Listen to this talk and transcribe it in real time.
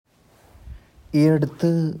ഈ അടുത്ത്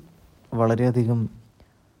വളരെയധികം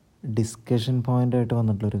ഡിസ്കഷൻ പോയിൻ്റായിട്ട്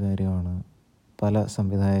വന്നിട്ടുള്ളൊരു കാര്യമാണ് പല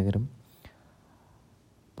സംവിധായകരും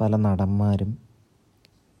പല നടന്മാരും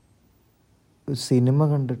സിനിമ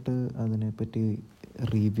കണ്ടിട്ട് അതിനെപ്പറ്റി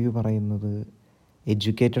റിവ്യൂ പറയുന്നത്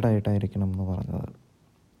എഡ്യൂക്കേറ്റഡ് ആയിട്ടായിരിക്കണം എന്ന് പറഞ്ഞത്.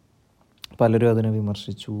 പലരും അതിനെ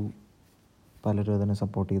വിമർശിച്ചു, പലരും അതിനെ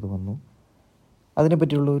സപ്പോർട്ട് ചെയ്ത് വന്നു.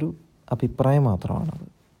 അതിനെപ്പറ്റിയുള്ളൊരു അഭിപ്രായം മാത്രമാണത്.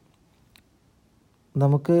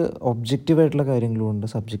 നമുക്ക് ഒബ്ജക്റ്റീവായിട്ടുള്ള കാര്യങ്ങളുമുണ്ട്,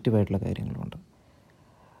 സബ്ജക്റ്റീവായിട്ടുള്ള കാര്യങ്ങളുമുണ്ട്.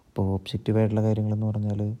 ഇപ്പോൾ ഒബ്ജക്റ്റീവായിട്ടുള്ള കാര്യങ്ങളെന്ന്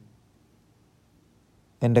പറഞ്ഞാൽ,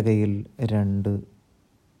 എൻ്റെ കയ്യിൽ 2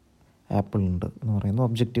 ആപ്പിൾ ഉണ്ട് എന്ന് പറയുന്നത്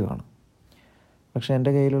ഒബ്ജക്റ്റീവാണ്. പക്ഷേ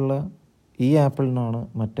എൻ്റെ കയ്യിലുള്ള ഈ ആപ്പിളിനാണ്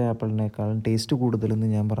മറ്റേ ആപ്പിളിനേക്കാളും ടേസ്റ്റ് കൂടുതലെന്ന്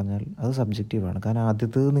ഞാൻ പറഞ്ഞാൽ അത് സബ്ജക്റ്റീവാണ്. കാരണം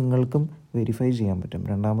ആദ്യത്തേത് നിങ്ങൾക്കും വെരിഫൈ ചെയ്യാൻ പറ്റും,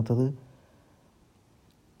 രണ്ടാമത്തത്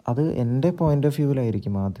അത് എൻ്റെ പോയിൻ്റ് ഓഫ്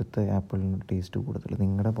വ്യൂവിലായിരിക്കും ആദ്യത്തെ ആപ്പിളിന് ടേസ്റ്റ് കൂടുതൽ,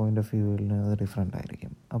 നിങ്ങളുടെ പോയിൻ്റ് ഓഫ് വ്യൂവിൽ അത് ഡിഫറെൻ്റ്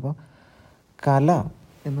ആയിരിക്കും. അപ്പോൾ കല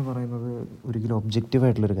എന്ന് പറയുന്നത് ഒരിക്കലും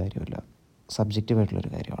ഒബ്ജക്റ്റീവായിട്ടുള്ളൊരു കാര്യമല്ല,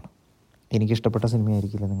 സബ്ജക്റ്റീവായിട്ടുള്ളൊരു കാര്യമാണ്. എനിക്കിഷ്ടപ്പെട്ട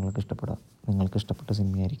സിനിമയായിരിക്കില്ല നിങ്ങൾക്ക് ഇഷ്ടപ്പെടുക, നിങ്ങൾക്ക് ഇഷ്ടപ്പെട്ട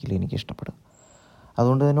സിനിമയായിരിക്കില്ല എനിക്കിഷ്ടപ്പെടുക.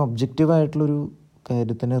 അതുകൊണ്ട് തന്നെ ഒബ്ജക്റ്റീവായിട്ടുള്ളൊരു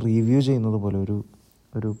കാര്യത്തിനെ റിവ്യൂ ചെയ്യുന്നത് പോലെ,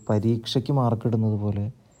 ഒരു പരീക്ഷയ്ക്ക് മാർക്കിടുന്നത് പോലെ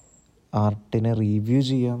ആർട്ടിനെ റിവ്യൂ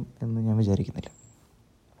ചെയ്യാം എന്ന് ഞാൻ വിചാരിക്കുന്നില്ല.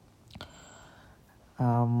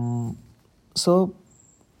 സോ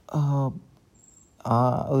ആ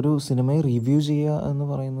ഒരു സിനിമയെ റിവ്യൂ ചെയ്യുക എന്ന്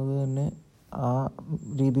പറയുന്നത് തന്നെ ആ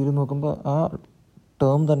രീതിയിൽ നോക്കുമ്പോൾ ആ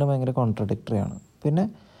ടേം തന്നെ ഭയങ്കര കോൺട്രഡിക്ടറി ആണ്. പിന്നെ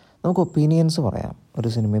നമുക്ക് ഒപ്പീനിയൻസ് പറയാം, ഒരു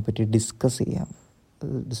സിനിമയെ പറ്റി ഡിസ്കസ് ചെയ്യാം.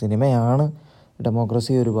 സിനിമയാണ്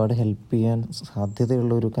ഡെമോക്രസി ഒരുപാട് ഹെൽപ്പ് ചെയ്യാൻ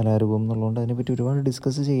സാധ്യതയുള്ള ഒരു കലാരൂപം എന്നുള്ളതുകൊണ്ട് അതിനെപ്പറ്റി ഒരുപാട്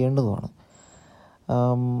ഡിസ്കസ് ചെയ്യേണ്ടതുമാണ്.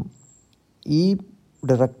 ഈ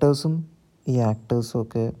ഡയറക്ടേഴ്സും ഈ ആക്ടേഴ്സും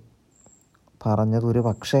ഒക്കെ പറഞ്ഞത് ഒരു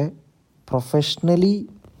പക്ഷേ പ്രൊഫഷണലി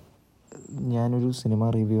ഞാനൊരു സിനിമ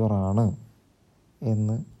റിവ്യൂവറാണ്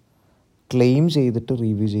എന്ന് ക്ലെയിം ചെയ്തിട്ട്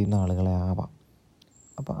റിവ്യൂ ചെയ്യുന്ന ആളുകളെ ആവാം.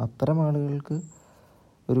 അപ്പോൾ അത്തരം ആളുകൾക്ക്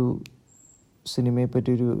ഒരു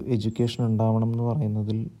സിനിമയെപ്പറ്റി ഒരു എഡ്യൂക്കേഷൻ ഉണ്ടാവണം എന്ന്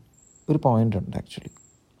പറയുന്നതിൽ ഒരു പോയിൻ്റ് ഉണ്ട് ആക്ച്വലി.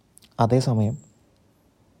 അതേസമയം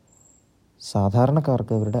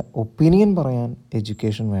സാധാരണക്കാർക്ക് അവരുടെ ഒപ്പീനിയൻ പറയാൻ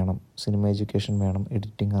എഡ്യൂക്കേഷൻ വേണം, സിനിമ എഡ്യൂക്കേഷൻ വേണം,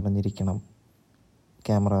 എഡിറ്റിംഗ് അറിഞ്ഞിരിക്കണം,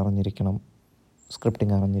 ക്യാമറ അറിഞ്ഞിരിക്കണം,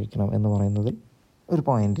 സ്ക്രിപ്റ്റിംഗ് അറിഞ്ഞിരിക്കണം എന്ന് പറയുന്നതിൽ ഒരു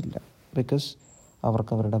പോയിൻ്റില്ല. ബിക്കോസ്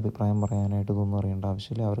അവർക്ക് അവരുടെ അഭിപ്രായം പറയാനായിട്ട് ഇതൊന്നും അറിയേണ്ട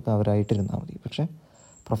ആവശ്യമില്ല, അവർക്ക് അവരായിട്ടിരുന്നാൽ മതി. പക്ഷേ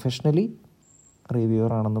പ്രൊഫഷണലി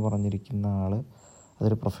റിവ്യൂവർ ആണെന്ന് പറഞ്ഞിരിക്കുന്ന ആൾ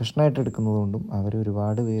അതൊരു പ്രൊഫഷനായിട്ട് എടുക്കുന്നത് കൊണ്ടും അവർ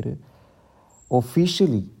ഒരുപാട് പേര്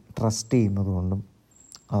ഒഫീഷ്യലി ട്രസ്റ്റ് ചെയ്യുന്നത് കൊണ്ടും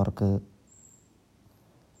അവർക്ക്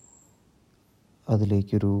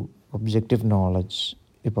അതിലേക്കൊരു ഒബ്ജക്റ്റീവ് നോളജ്,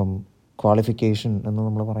 ഇപ്പം ക്വാളിഫിക്കേഷൻ എന്ന്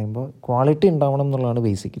നമ്മൾ പറയുമ്പോൾ ക്വാളിറ്റി ഉണ്ടാവണം എന്നുള്ളതാണ്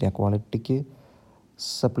ബേസിക്കലി. ആ ക്വാളിറ്റിക്ക്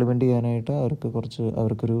സപ്ലിമെൻ്റ് ചെയ്യാനായിട്ട്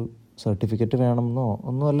അവർക്കൊരു സർട്ടിഫിക്കറ്റ് വേണമെന്നോ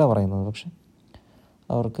ഒന്നുമല്ല പറയുന്നത്. പക്ഷെ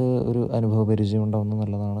അവർക്ക് ഒരു അനുഭവ പരിചയം ഉണ്ടാവുന്നത്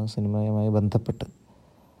നല്ലതാണ്. സിനിമയുമായി ബന്ധപ്പെട്ട്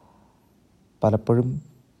പലപ്പോഴും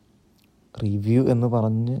റിവ്യൂ എന്ന്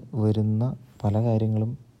പറഞ്ഞ് വരുന്ന പല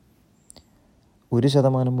കാര്യങ്ങളും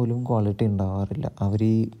 1% പോലും ക്വാളിറ്റി ഉണ്ടാവാറില്ല. അവർ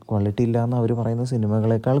ഈ ക്വാളിറ്റി ഇല്ലയെന്ന് അവർ പറയുന്ന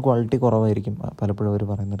സിനിമകളേക്കാൾ ക്വാളിറ്റി കുറവായിരിക്കും പലപ്പോഴും അവർ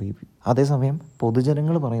പറയുന്ന റിവ്യൂ. അതേസമയം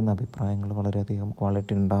പൊതുജനങ്ങൾ പറയുന്ന അഭിപ്രായങ്ങൾ വളരെയധികം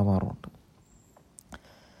ക്വാളിറ്റി ഉണ്ടാവാറുണ്ട്.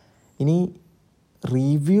 ഇനി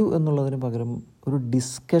റിവ്യൂ എന്നുള്ളതിന് പകരം ഒരു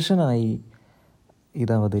ഡിസ്കഷനായി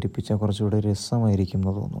ഇത് അവതരിപ്പിച്ചാൽ കുറച്ചുകൂടി രസമായിരിക്കും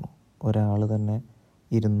എന്ന് തോന്നുന്നു. ഒരാൾ തന്നെ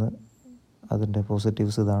ഇരുന്ന് അതിൻ്റെ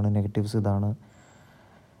പോസിറ്റീവ്സ് ഇതാണ്, നെഗറ്റീവ്സ് ഇതാണ്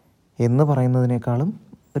എന്ന് പറയുന്നതിനേക്കാളും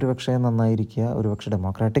ഒരുപക്ഷെ നന്നായിരിക്കുക, ഒരുപക്ഷെ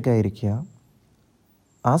ഡെമോക്രാറ്റിക് ആയിരിക്കുക,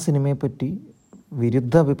 ആ സിനിമയെപ്പറ്റി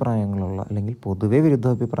വിരുദ്ധ അഭിപ്രായങ്ങളുള്ള അല്ലെങ്കിൽ പൊതുവെ വിരുദ്ധ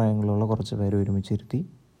അഭിപ്രായങ്ങളുള്ള കുറച്ച് പേര് ഒരുമിച്ചിരുത്തി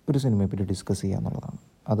ഒരു സിനിമയെപ്പറ്റി ഡിസ്കസ് ചെയ്യുക എന്നുള്ളതാണ്.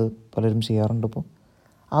 അത് പലരും ചെയ്യാറുണ്ട്. ഇപ്പോൾ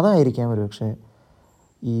അതായിരിക്കാം ഒരുപക്ഷെ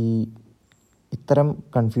ഈ ഇത്തരം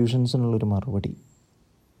കൺഫ്യൂഷൻസിനുള്ളൊരു മറുപടി.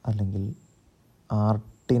 അല്ലെങ്കിൽ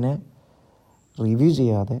ആർട്ടിനെ റിവ്യൂ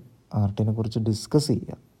ചെയ്യാതെ ആർട്ടിനെ കുറിച്ച് ഡിസ്കസ്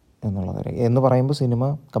ചെയ്യുക എന്നുള്ളത് എന്ന് പറയുമ്പോൾ സിനിമ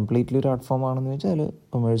കംപ്ലീറ്റ്ലി ഒരു ആർട്ട് ഫോം ആണെന്ന് വെച്ചാൽ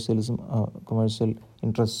കൊമേഴ്ഷ്യൽ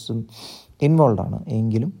ഇൻട്രസ്റ്റും ഇൻവോൾവ് ആണ്.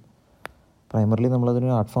 എങ്കിലും പ്രൈമറിലി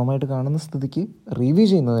നമ്മളതിനൊരു ആർട്ട് ഫോമായിട്ട് കാണുന്ന സ്ഥിതിക്ക് റിവ്യൂ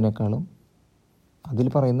ചെയ്യുന്നതിനേക്കാളും അതിൽ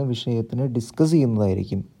പറയുന്ന വിഷയത്തിനെ ഡിസ്കസ്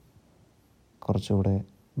ചെയ്യുന്നതായിരിക്കും കുറച്ചുകൂടെ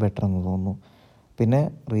ബെറ്റർ എന്ന് തോന്നുന്നു. പിന്നെ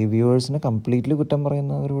റിവ്യൂവേഴ്സിനെ കംപ്ലീറ്റ്ലി കുറ്റം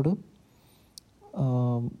പറയുന്നവരോട്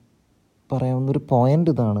പറയാവുന്നൊരു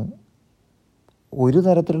പോയിൻ്റ് ഇതാണ്: ഒരു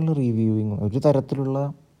തരത്തിലുള്ള റിവ്യൂവിങ്, ഒരു തരത്തിലുള്ള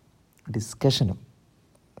ഡിസ്കഷനും,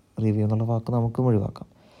 റിവ്യൂ എന്നുള്ള വാക്ക് നമുക്ക് ഒഴിവാക്കാം,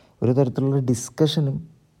 ഒരു തരത്തിലുള്ള ഡിസ്കഷനും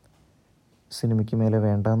സിനിമയ്ക്ക് മേലെ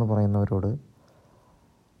വേണ്ട എന്ന് പറയുന്നവരോട്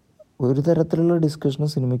ഒരു തരത്തിലുള്ള ഡിസ്കഷനും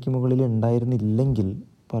സിനിമയ്ക്ക് മുകളിൽ ഉണ്ടായിരുന്നില്ലെങ്കിൽ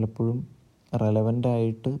പലപ്പോഴും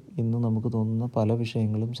റെലവൻ്റായിട്ട് ഇന്ന് നമുക്ക് തോന്നുന്ന പല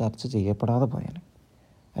വിഷയങ്ങളും ചർച്ച ചെയ്യപ്പെടാതെ പോയേനെ,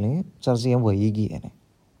 അല്ലെങ്കിൽ ചർച്ച ചെയ്യാൻ വൈകിയേനെ.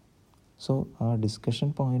 സോ ആ ഡിസ്കഷൻ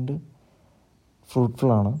പോയിൻ്റ്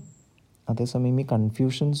ഫ്രൂട്ട്ഫുള്ളാണ്. അതേസമയം ഈ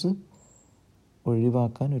കൺഫ്യൂഷൻസ്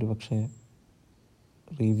ഒഴിവാക്കാൻ ഒരു പക്ഷേ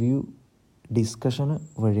റിവ്യൂ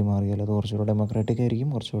ഡിസ്കഷന് വഴി മാറിയാൽ അത് കുറച്ചുകൂടെ ഡെമോക്രാറ്റിക്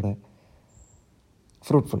ആയിരിക്കും, കുറച്ചുകൂടെ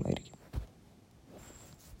ഫ്രൂട്ട്ഫുൾ ആയിരിക്കും.